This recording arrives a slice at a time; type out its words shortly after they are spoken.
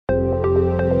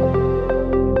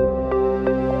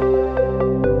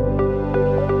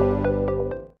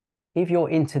if you're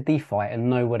into DeFi and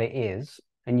know what it is,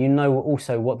 and you know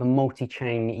also what the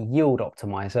multi-chain yield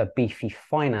optimizer Beefy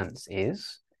Finance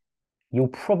is, you'll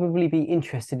probably be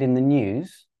interested in the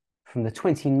news from the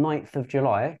 29th of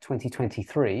July,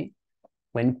 2023,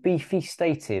 when Beefy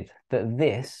stated that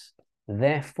this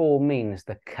therefore means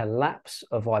the collapse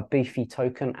of our Beefy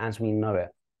token as we know it.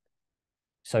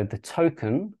 So the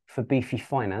token for Beefy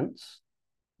Finance,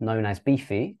 known as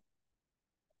Beefy,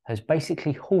 has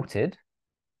basically halted,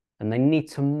 and they need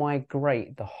to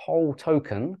migrate the whole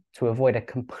token to avoid a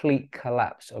complete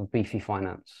collapse of Beefy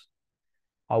Finance.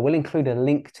 I will include a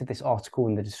link to this article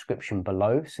in the description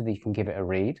below so that you can give it a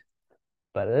read.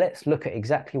 But let's look at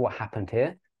exactly what happened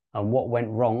here and what went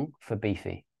wrong for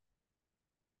Beefy.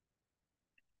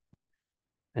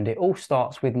 And it all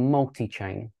starts with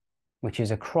Multichain, which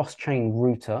is a cross-chain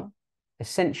router,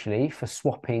 essentially for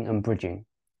swapping and bridging.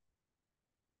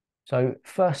 So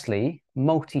firstly,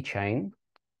 Multichain,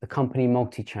 the company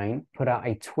Multichain, put out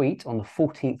a tweet on the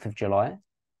 14th of July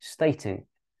stating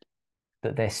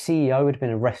that their CEO had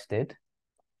been arrested.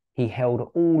 He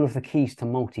held all of the keys to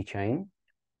Multichain.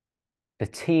 The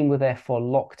team were therefore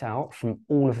locked out from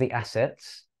all of the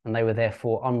assets, and they were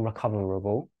therefore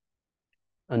unrecoverable.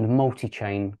 And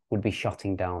Multichain would be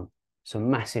shutting down. So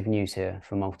massive news here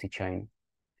for Multichain.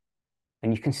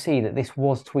 And you can see that this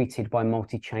was tweeted by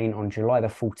Multichain on July the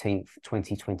 14th,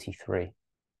 2023.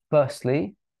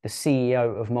 Firstly, the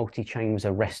CEO of Multichain was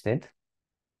arrested,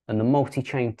 and the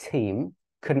Multichain team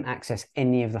couldn't access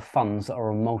any of the funds that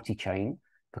are on Multichain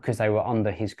because they were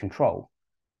under his control.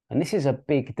 And this is a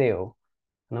big deal.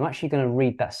 And I'm actually going to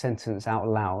read that sentence out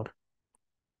loud.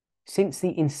 Since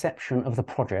the inception of the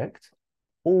project,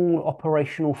 all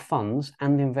operational funds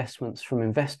and investments from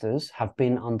investors have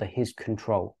been under his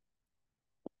control.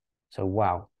 So,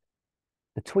 wow.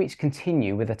 The tweets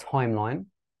continue with a timeline.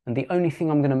 And the only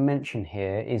thing I'm going to mention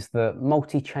here is that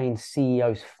Multichain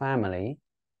CEO's family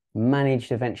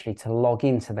managed eventually to log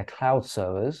into the cloud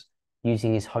servers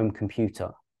using his home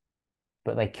computer.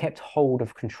 But they kept hold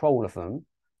of control of them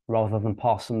rather than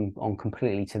pass them on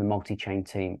completely to the Multichain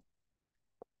team.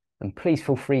 And please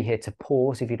feel free here to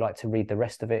pause if you'd like to read the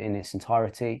rest of it in its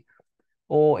entirety.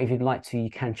 Or if you'd like to, you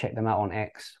can check them out on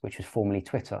X, which was formerly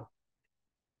Twitter.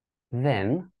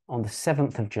 Then, on the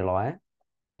 7th of July,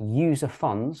 user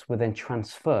funds were then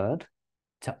transferred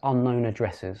to unknown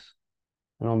addresses.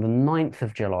 And on the 9th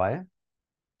of July,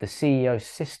 the CEO's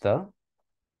sister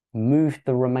moved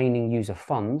the remaining user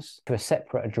funds to a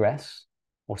separate address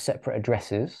or separate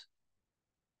addresses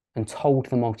and told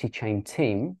the Multichain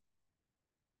team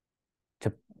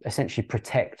to essentially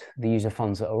protect the user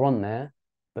funds that are on there,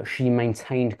 but she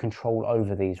maintained control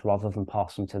over these rather than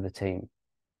pass them to the team.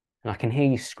 And I can hear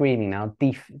you screaming now,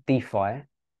 DeFi,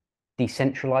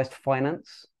 decentralized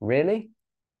finance, really?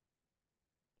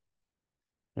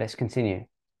 Let's continue.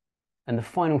 And the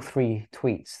final three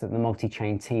tweets that the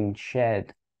Multichain team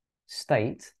shared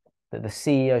state that the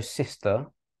CEO's sister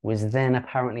was then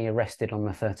apparently arrested on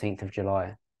the 13th of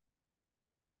July.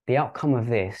 The outcome of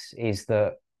this is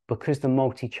that because the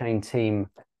Multichain team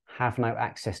have no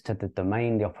access to the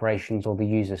domain, the operations, or the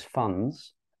user's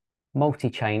funds,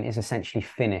 Multichain is essentially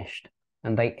finished,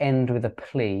 and they end with a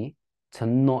plea to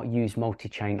not use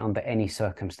Multichain under any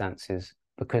circumstances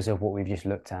because of what we've just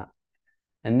looked at.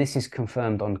 And this is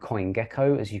confirmed on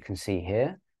CoinGecko, as you can see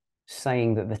here,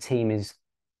 saying that the team is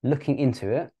looking into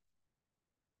it.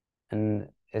 And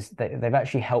they've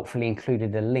actually helpfully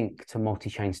included a link to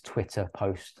Multichain's Twitter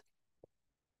post,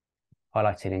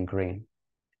 highlighted in green.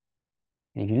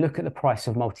 And if you look at the price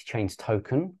of Multichain's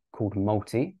token, called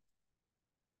Multi,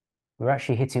 we're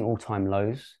actually hitting all-time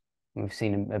lows, and we've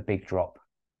seen a big drop.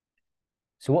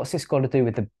 So what's this got to do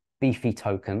with the Beefy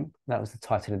token? That was the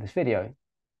title of this video.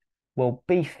 Well,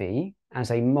 Beefy,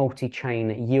 as a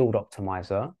multi-chain yield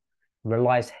optimizer,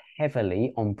 relies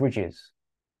heavily on bridges.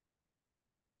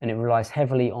 And it relies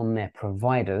heavily on their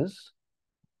providers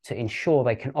to ensure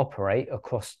they can operate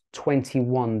across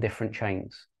 21 different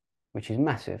chains, which is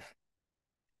massive.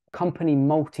 Company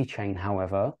Multichain,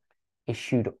 however,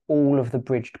 issued all of the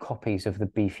bridged copies of the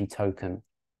Beefy token.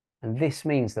 And this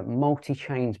means that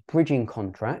Multichain's bridging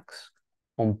contracts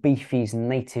on Beefy's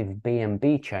native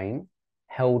BNB chain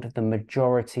held the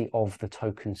majority of the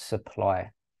token's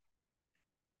supply.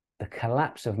 The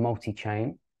collapse of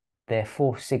Multichain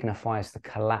therefore signifies the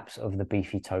collapse of the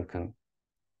Beefy token.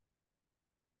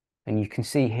 And you can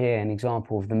see here an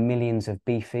example of the millions of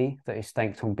Beefy that is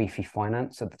staked on Beefy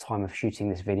Finance at the time of shooting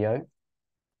this video.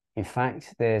 In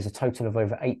fact, there's a total of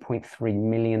over $8.3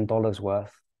 million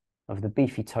worth of the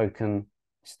Beefy token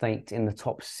staked in the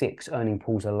top 6 earning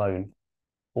pools alone,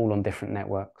 all on different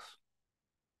networks.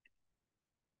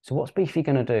 So what's Beefy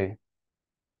going to do?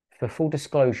 For full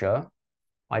disclosure,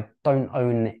 I don't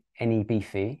own any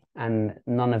Beefy, and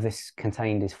none of this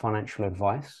contained is financial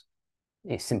advice.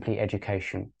 It's simply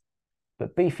education.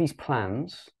 But Beefy's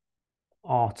plans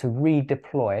are to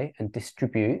redeploy and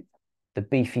distribute the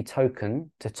Beefy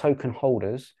token to token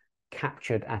holders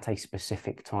captured at a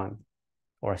specific time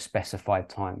or a specified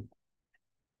time.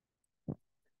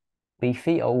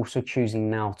 Beefy are also choosing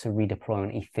now to redeploy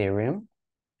on Ethereum,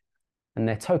 and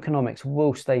their tokenomics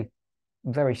will stay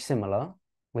very similar,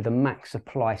 with a max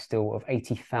supply still of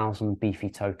 80,000 Beefy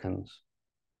tokens.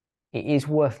 It is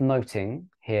worth noting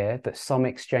here that some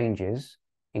exchanges,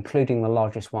 including the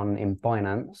largest one in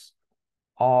Binance,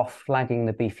 are flagging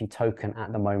the Beefy token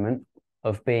at the moment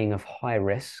of being of high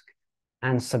risk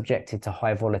and subjected to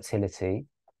high volatility,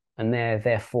 and they're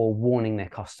therefore warning their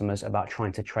customers about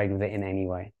trying to trade with it in any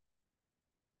way.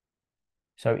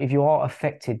 So if you are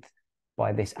affected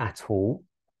by this at all,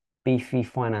 Beefy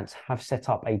Finance have set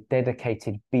up a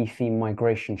dedicated Beefy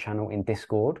migration channel in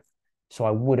Discord, so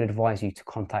I would advise you to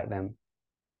contact them.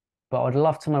 But I'd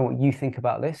love to know what you think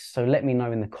about this, so let me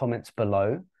know in the comments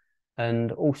below.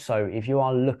 And also, if you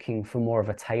are looking for more of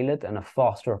a tailored and a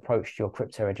faster approach to your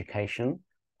crypto education,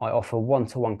 I offer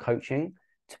one-to-one coaching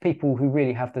to people who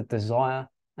really have the desire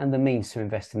and the means to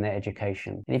invest in their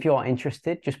education. And if you are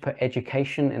interested, just put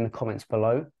education in the comments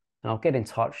below, and I'll get in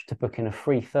touch to book in a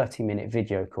free 30-minute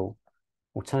video call.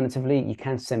 Alternatively, you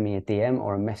can send me a DM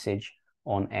or a message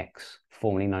on X,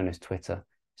 formerly known as Twitter.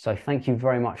 So thank you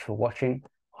very much for watching.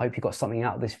 I hope you got something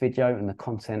out of this video and the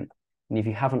content. And if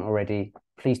you haven't already,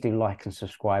 please do like and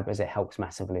subscribe, as it helps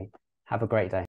massively. Have a great day.